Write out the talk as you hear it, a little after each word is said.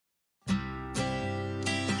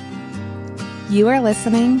You are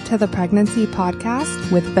listening to the Pregnancy Podcast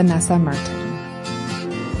with Vanessa Merton.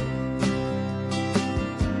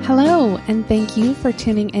 Hello, and thank you for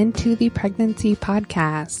tuning into the Pregnancy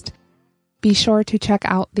Podcast. Be sure to check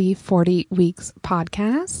out the 40 Weeks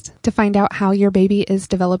podcast to find out how your baby is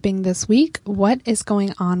developing this week, what is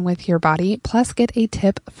going on with your body, plus get a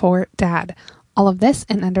tip for dad. All of this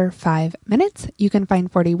in under 5 minutes. You can find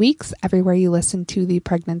 40 Weeks everywhere you listen to the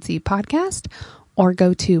Pregnancy Podcast, or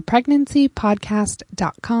go to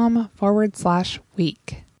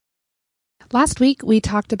pregnancypodcast.com/week. Last week, we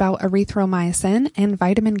talked about erythromycin and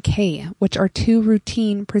vitamin K, which are 2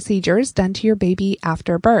 routine procedures done to your baby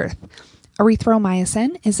after birth.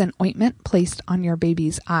 Erythromycin is an ointment placed on your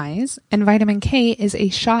baby's eyes, and vitamin K is a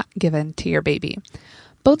shot given to your baby.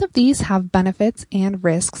 Both of these have benefits and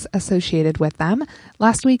risks associated with them.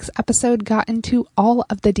 Last week's episode got into all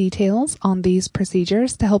of the details on these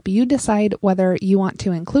procedures to help you decide whether you want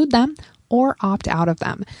to include them or opt out of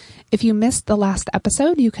them. If you missed the last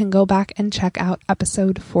episode, you can go back and check out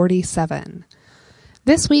episode 47.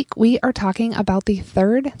 This week, we are talking about the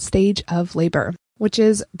 3rd stage of labor, which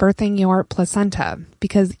is birthing your placenta,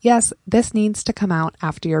 because yes, this needs to come out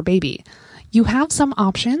after your baby. You have some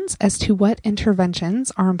options as to what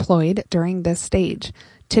interventions are employed during this stage.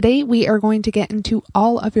 Today, we are going to get into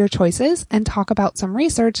all of your choices and talk about some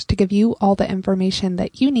research to give you all the information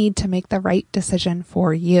that you need to make the right decision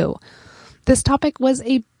for you. This topic was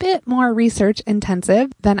a bit more research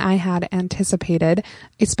intensive than I had anticipated.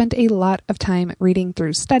 I spent a lot of time reading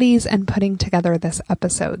through studies and putting together this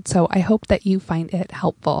episode, so I hope that you find it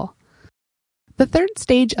helpful. The 3rd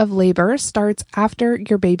stage of labor starts after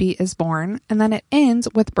your baby is born, and then it ends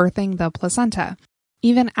with birthing the placenta.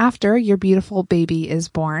 Even after your beautiful baby is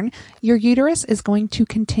born, your uterus is going to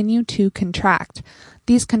continue to contract.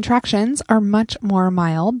 These contractions are much more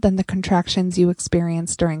mild than the contractions you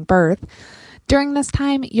experience during birth. During this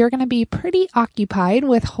time, you're going to be pretty occupied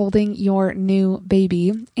with holding your new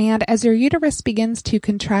baby, and as your uterus begins to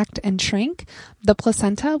contract and shrink, the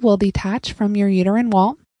placenta will detach from your uterine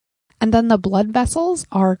wall, and then the blood vessels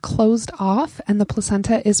are closed off and the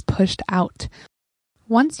placenta is pushed out.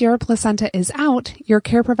 Once your placenta is out, your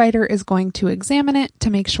care provider is going to examine it to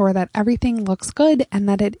make sure that everything looks good and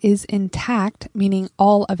that it is intact, meaning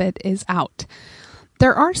all of it is out.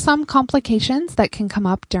 There are some complications that can come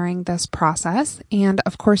up during this process, and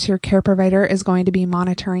of course your care provider is going to be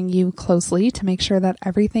monitoring you closely to make sure that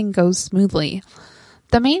everything goes smoothly.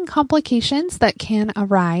 The main complications that can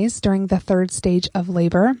arise during the 3rd stage of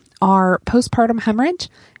labor are postpartum hemorrhage,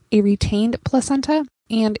 a retained placenta,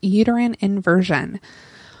 and uterine inversion.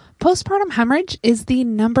 Postpartum hemorrhage is the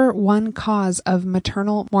number 1 cause of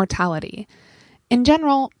maternal mortality. In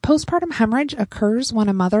general, postpartum hemorrhage occurs when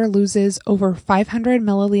a mother loses over 500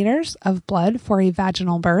 milliliters of blood for a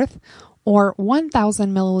vaginal birth or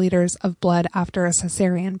 1,000 milliliters of blood after a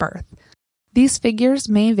cesarean birth. These figures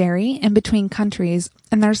may vary in between countries,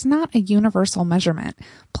 and there's not a universal measurement.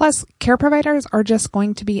 Plus, care providers are just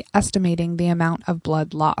going to be estimating the amount of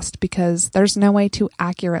blood lost because there's no way to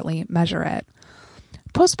accurately measure it.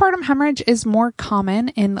 Postpartum hemorrhage is more common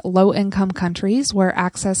in low-income countries where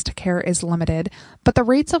access to care is limited, but the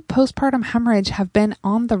rates of postpartum hemorrhage have been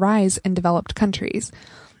on the rise in developed countries.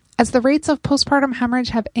 As the rates of postpartum hemorrhage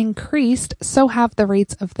have increased, so have the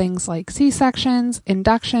rates of things like C-sections,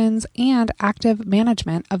 inductions, and active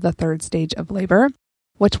management of the 3rd stage of labor,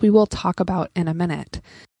 which we will talk about in a minute.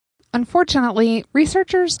 Unfortunately,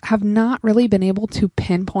 researchers have not really been able to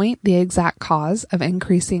pinpoint the exact cause of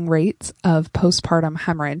increasing rates of postpartum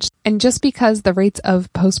hemorrhage. And just because the rates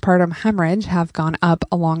of postpartum hemorrhage have gone up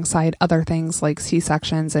alongside other things like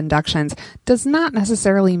C-sections, inductions, does not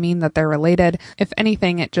necessarily mean that they're related. If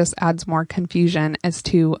anything, it just adds more confusion as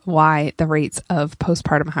to why the rates of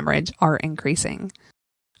postpartum hemorrhage are increasing.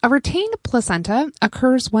 A retained placenta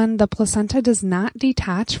occurs when the placenta does not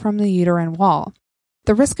detach from the uterine wall.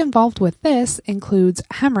 The risk involved with this includes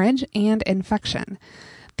hemorrhage and infection.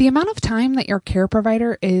 The amount of time that your care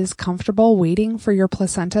provider is comfortable waiting for your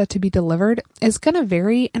placenta to be delivered is going to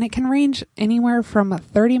vary, and it can range anywhere from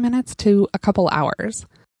 30 minutes to a couple hours.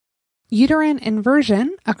 Uterine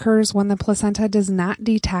inversion occurs when the placenta does not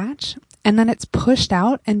detach, and then it's pushed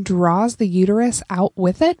out and draws the uterus out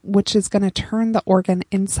with it, which is going to turn the organ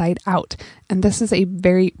inside out, and this is a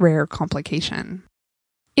very rare complication.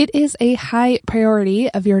 It is a high priority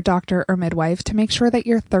of your doctor or midwife to make sure that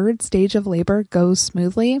your 3rd stage of labor goes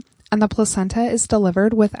smoothly and the placenta is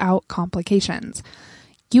delivered without complications.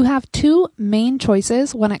 You have 2 main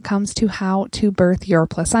choices when it comes to how to birth your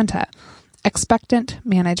placenta: expectant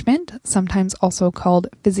management, sometimes also called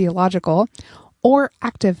physiological, or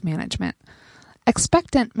active management.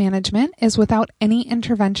 Expectant management is without any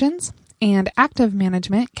interventions, and active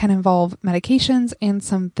management can involve medications and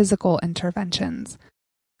some physical interventions.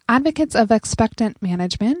 Advocates of expectant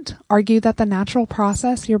management argue that the natural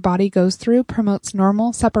process your body goes through promotes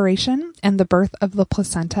normal separation and the birth of the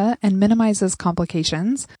placenta and minimizes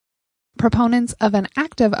complications. Proponents of an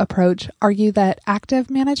active approach argue that active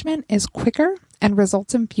management is quicker and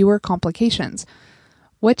results in fewer complications.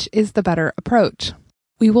 Which is the better approach?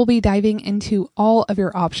 We will be diving into all of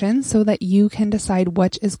your options so that you can decide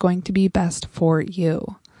which is going to be best for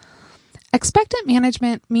you. Expectant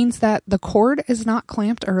management means that the cord is not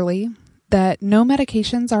clamped early, that no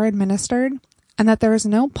medications are administered, and that there is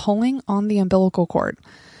no pulling on the umbilical cord.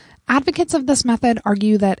 Advocates of this method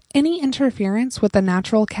argue that any interference with the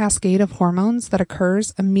natural cascade of hormones that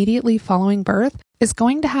occurs immediately following birth is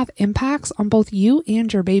going to have impacts on both you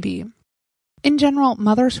and your baby. In general,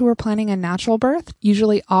 mothers who are planning a natural birth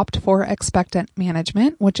usually opt for expectant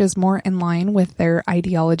management, which is more in line with their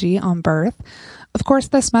ideology on birth. Of course,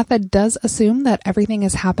 this method does assume that everything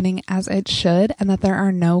is happening as it should and that there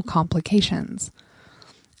are no complications.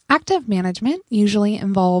 Active management usually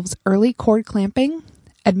involves early cord clamping,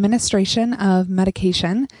 administration of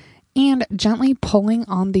medication, and gently pulling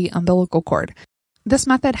on the umbilical cord. This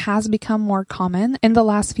method has become more common in the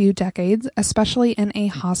last few decades, especially in a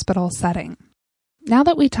hospital setting. Now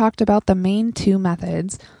that we talked about the main two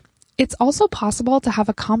methods, it's also possible to have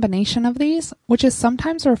a combination of these, which is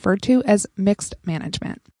sometimes referred to as mixed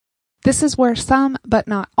management. This is where some, but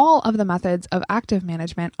not all, of the methods of active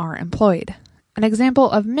management are employed. An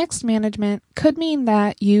example of mixed management could mean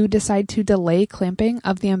that you decide to delay clamping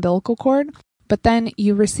of the umbilical cord, but then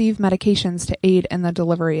you receive medications to aid in the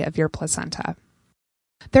delivery of your placenta.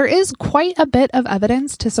 There is quite a bit of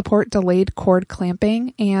evidence to support delayed cord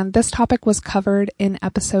clamping, and this topic was covered in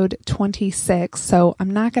episode 26, so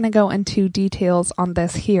I'm not going to go into details on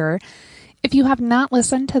this here. If you have not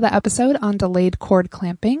listened to the episode on delayed cord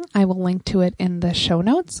clamping, I will link to it in the show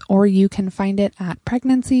notes, or you can find it at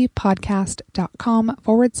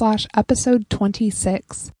pregnancypodcast.com/episode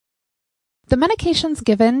 26. The medications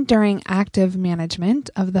given during active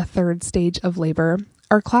management of the third stage of labor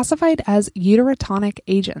are classified as uterotonic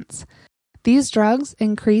agents. These drugs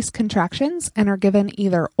increase contractions and are given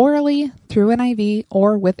either orally, through an IV,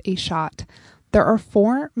 or with a shot. There are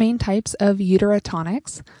 4 main types of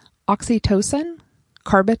uterotonics: oxytocin,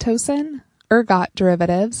 carbetocin, ergot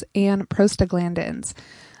derivatives, and prostaglandins.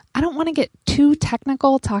 I don't want to get too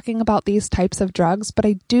technical talking about these types of drugs, but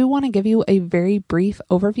I do want to give you a very brief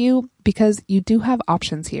overview because you do have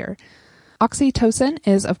options here. Oxytocin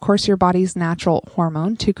is, of course, your body's natural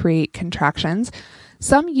hormone to create contractions.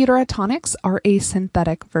 Some uterotonics are a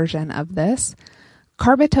synthetic version of this.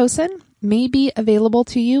 Carbetocin may be available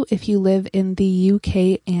to you if you live in the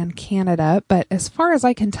UK and Canada, but as far as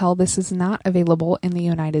I can tell, this is not available in the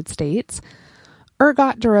United States.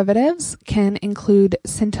 Ergot derivatives can include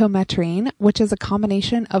sintometrine, which is a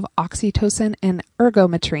combination of oxytocin and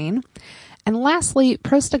ergometrine. And lastly,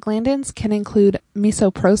 prostaglandins can include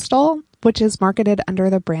misoprostol, which is marketed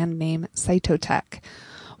under the brand name Cytotec.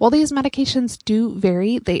 While these medications do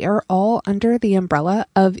vary, they are all under the umbrella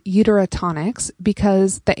of uterotonics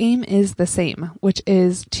because the aim is the same, which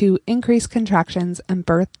is to increase contractions and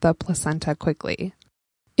birth the placenta quickly.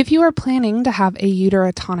 If you are planning to have a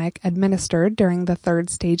uterotonic administered during the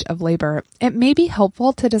third stage of labor, it may be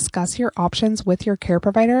helpful to discuss your options with your care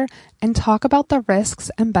provider and talk about the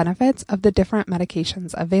risks and benefits of the different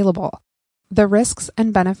medications available. The risks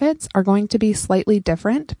and benefits are going to be slightly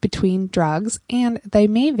different between drugs, and they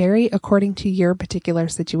may vary according to your particular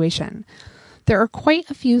situation. There are quite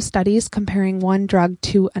a few studies comparing one drug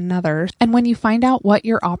to another, and when you find out what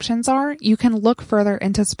your options are, you can look further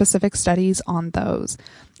into specific studies on those.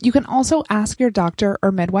 You can also ask your doctor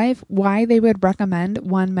or midwife why they would recommend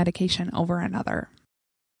one medication over another.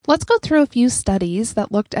 Let's go through a few studies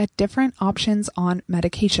that looked at different options on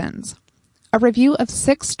medications. A review of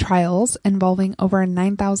 6 trials involving over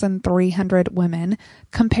 9,300 women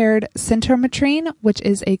compared sintometrine, which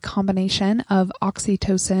is a combination of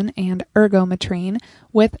oxytocin and ergometrine,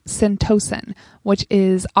 with syntocin, which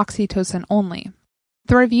is oxytocin only.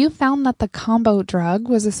 The review found that the combo drug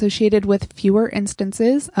was associated with fewer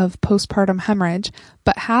instances of postpartum hemorrhage,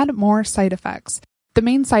 but had more side effects. The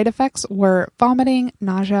main side effects were vomiting,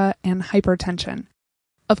 nausea, and hypertension.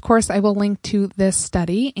 Of course, I will link to this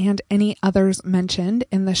study and any others mentioned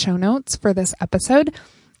in the show notes for this episode.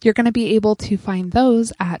 You're going to be able to find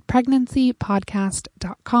those at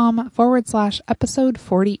pregnancypodcast.com/episode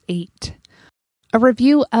 48. A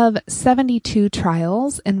review of 72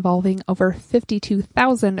 trials involving over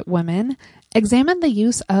 52,000 women examined the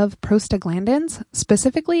use of prostaglandins,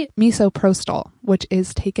 specifically misoprostol, which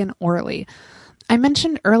is taken orally. I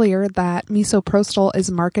mentioned earlier that misoprostol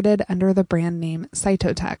is marketed under the brand name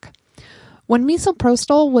Cytotec. When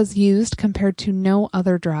misoprostol was used compared to no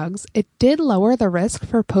other drugs, it did lower the risk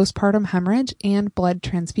for postpartum hemorrhage and blood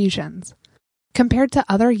transfusions. Compared to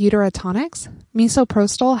other uterotonics,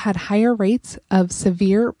 misoprostol had higher rates of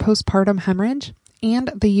severe postpartum hemorrhage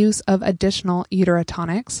and the use of additional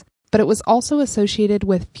uterotonics, but it was also associated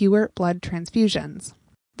with fewer blood transfusions.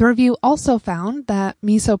 The review also found that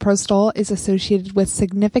misoprostol is associated with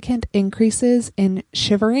significant increases in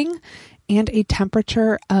shivering and a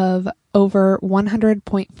temperature of over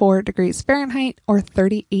 100.4 degrees Fahrenheit or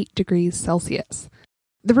 38 degrees Celsius.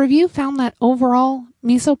 The review found that overall,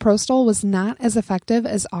 misoprostol was not as effective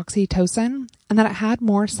as oxytocin and that it had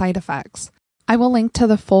more side effects. I will link to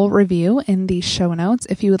the full review in the show notes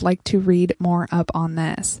if you would like to read more up on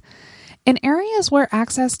this. In areas where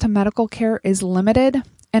access to medical care is limited,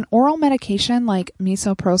 an oral medication like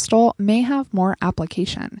misoprostol may have more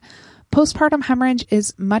application. Postpartum hemorrhage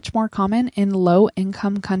is much more common in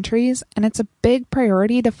low-income countries, and it's a big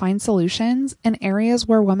priority to find solutions in areas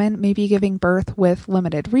where women may be giving birth with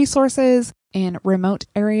limited resources, in remote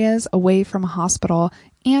areas away from a hospital,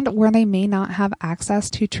 and where they may not have access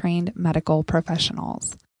to trained medical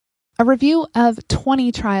professionals. A review of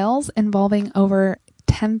 20 trials involving over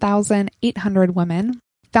 10,800 women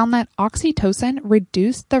found that oxytocin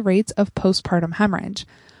reduced the rates of postpartum hemorrhage.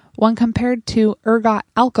 When compared to ergot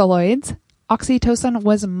alkaloids, oxytocin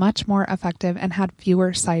was much more effective and had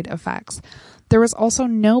fewer side effects. There was also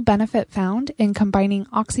no benefit found in combining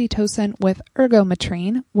oxytocin with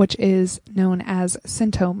ergometrine, which is known as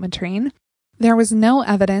symptometrine. There was no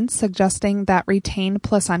evidence suggesting that retained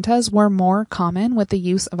placentas were more common with the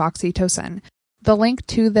use of oxytocin. The link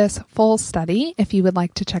to this full study, if you would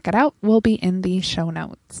like to check it out, will be in the show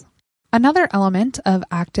notes. Another element of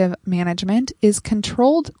active management is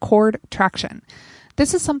controlled cord traction.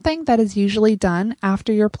 This is something that is usually done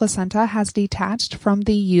after your placenta has detached from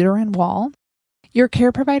the uterine wall. Your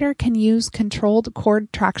care provider can use controlled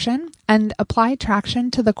cord traction and apply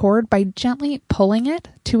traction to the cord by gently pulling it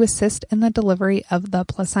to assist in the delivery of the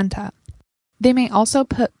placenta. They may also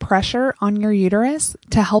put pressure on your uterus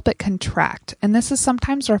to help it contract, and this is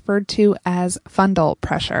sometimes referred to as fundal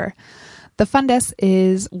pressure. The fundus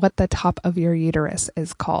is what the top of your uterus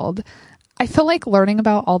is called. I feel like learning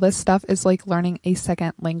about all this stuff is like learning a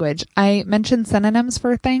second language. I mention synonyms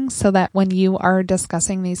for things so that when you are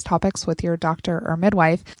discussing these topics with your doctor or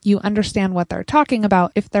midwife, you understand what they're talking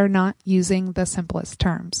about if they're not using the simplest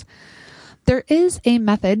terms. There is a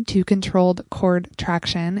method to controlled cord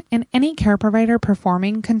traction, and any care provider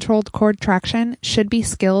performing controlled cord traction should be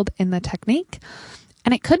skilled in the technique.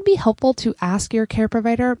 And it could be helpful to ask your care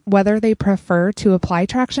provider whether they prefer to apply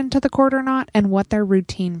traction to the cord or not and what their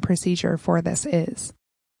routine procedure for this is.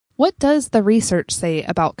 What does the research say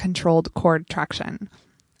about controlled cord traction?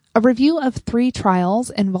 A review of 3 trials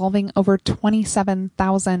involving over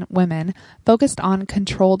 27,000 women focused on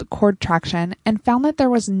controlled cord traction and found that there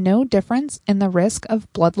was no difference in the risk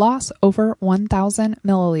of blood loss over 1,000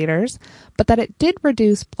 milliliters, but that it did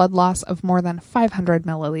reduce blood loss of more than 500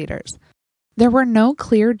 milliliters. There were no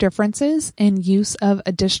clear differences in use of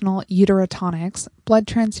additional uterotonics, blood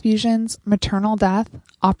transfusions, maternal death,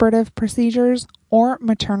 operative procedures, or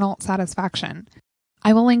maternal satisfaction.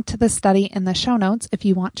 I will link to the study in the show notes if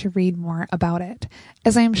you want to read more about it.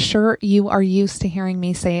 As I am sure you are used to hearing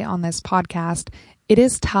me say on this podcast, it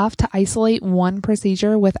is tough to isolate one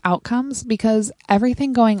procedure with outcomes because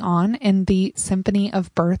everything going on in the symphony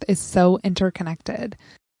of birth is so interconnected.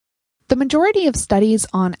 The majority of studies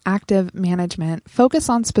on active management focus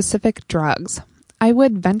on specific drugs. I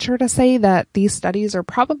would venture to say that these studies are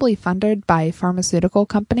probably funded by pharmaceutical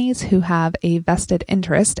companies who have a vested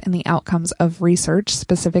interest in the outcomes of research,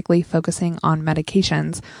 specifically focusing on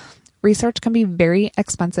medications. Research can be very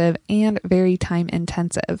expensive and very time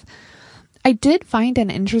intensive. I did find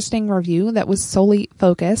an interesting review that was solely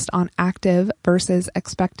focused on active versus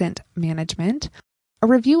expectant management. A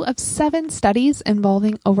review of 7 studies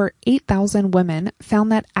involving over 8,000 women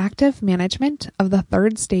found that active management of the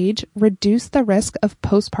 3rd stage reduced the risk of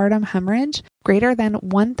postpartum hemorrhage greater than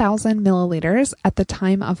 1,000 milliliters at the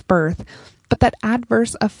time of birth, but that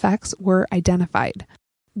adverse effects were identified.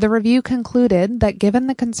 The review concluded that given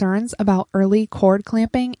the concerns about early cord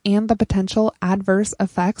clamping and the potential adverse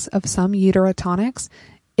effects of some uterotonics,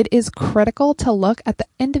 it is critical to look at the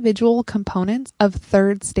individual components of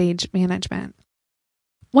 3rd stage management.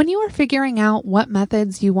 When you are figuring out what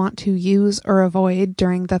methods you want to use or avoid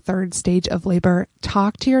during the third stage of labor,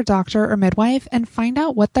 talk to your doctor or midwife and find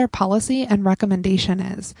out what their policy and recommendation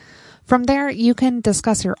is. From there, you can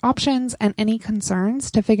discuss your options and any concerns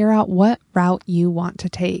to figure out what route you want to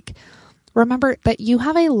take. Remember that you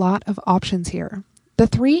have a lot of options here. The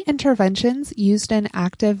 3 interventions used in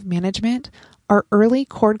active management are early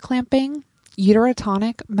cord clamping,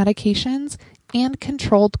 uterotonic medications, and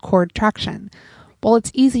controlled cord traction. While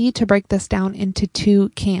it's easy to break this down into 2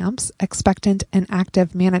 camps, expectant and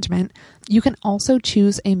active management, you can also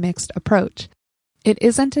choose a mixed approach. It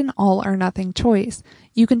isn't an all or nothing choice.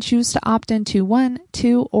 You can choose to opt into 1,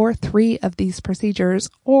 2, or 3 of these procedures,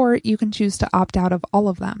 or you can choose to opt out of all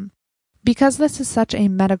of them. Because this is such a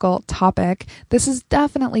medical topic, this is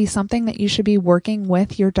definitely something that you should be working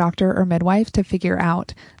with your doctor or midwife to figure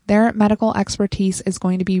out. Their medical expertise is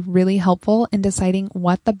going to be really helpful in deciding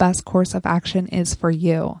what the best course of action is for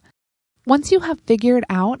you. Once you have figured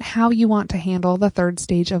out how you want to handle the third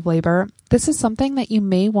stage of labor, this is something that you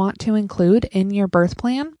may want to include in your birth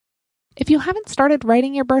plan. If you haven't started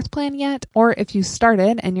writing your birth plan yet, or if you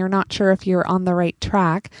started and you're not sure if you're on the right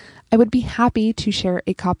track, I would be happy to share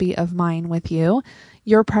a copy of mine with you.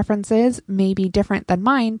 Your preferences may be different than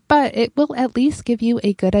mine, but it will at least give you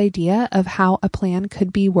a good idea of how a plan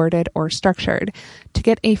could be worded or structured. To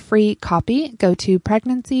get a free copy, go to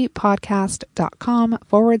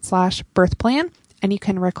pregnancypodcast.com/birth plan, and you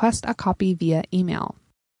can request a copy via email.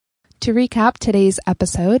 To recap today's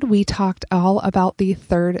episode, we talked all about the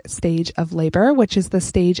third stage of labor, which is the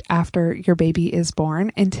stage after your baby is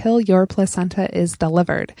born until your placenta is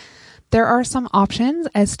delivered. There are some options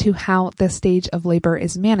as to how this stage of labor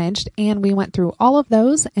is managed, and we went through all of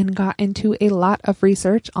those and got into a lot of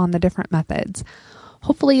research on the different methods.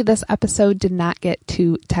 Hopefully this episode did not get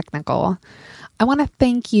too technical. I want to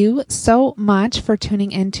thank you so much for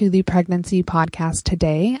tuning into the Pregnancy Podcast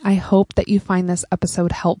today. I hope that you find this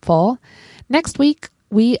episode helpful. Next week,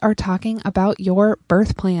 we are talking about your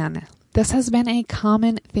birth plan. This has been a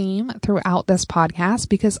common theme throughout this podcast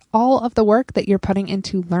because all of the work that you're putting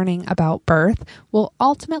into learning about birth will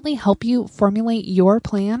ultimately help you formulate your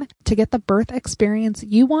plan to get the birth experience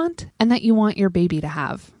you want and that you want your baby to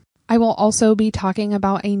have. I will also be talking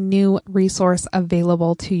about a new resource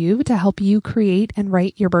available to you to help you create and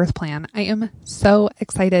write your birth plan. I am so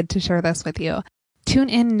excited to share this with you. Tune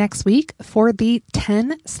in next week for the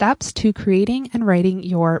 10 steps to creating and writing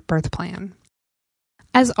your birth plan.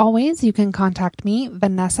 As always, you can contact me,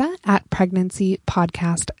 Vanessa, at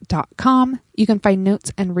pregnancypodcast.com. You can find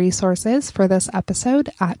notes and resources for this episode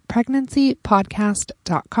at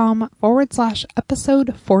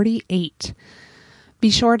pregnancypodcast.com/episode 48. Be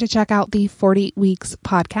sure to check out the 40 Weeks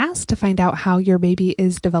podcast to find out how your baby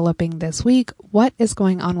is developing this week, what is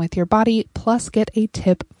going on with your body, plus get a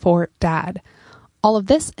tip for dad. All of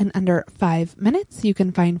this in under 5 minutes. You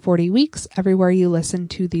can find 40 Weeks everywhere you listen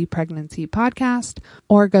to the Pregnancy Podcast,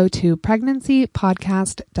 or go to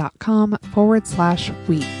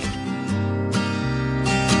pregnancypodcast.com/week.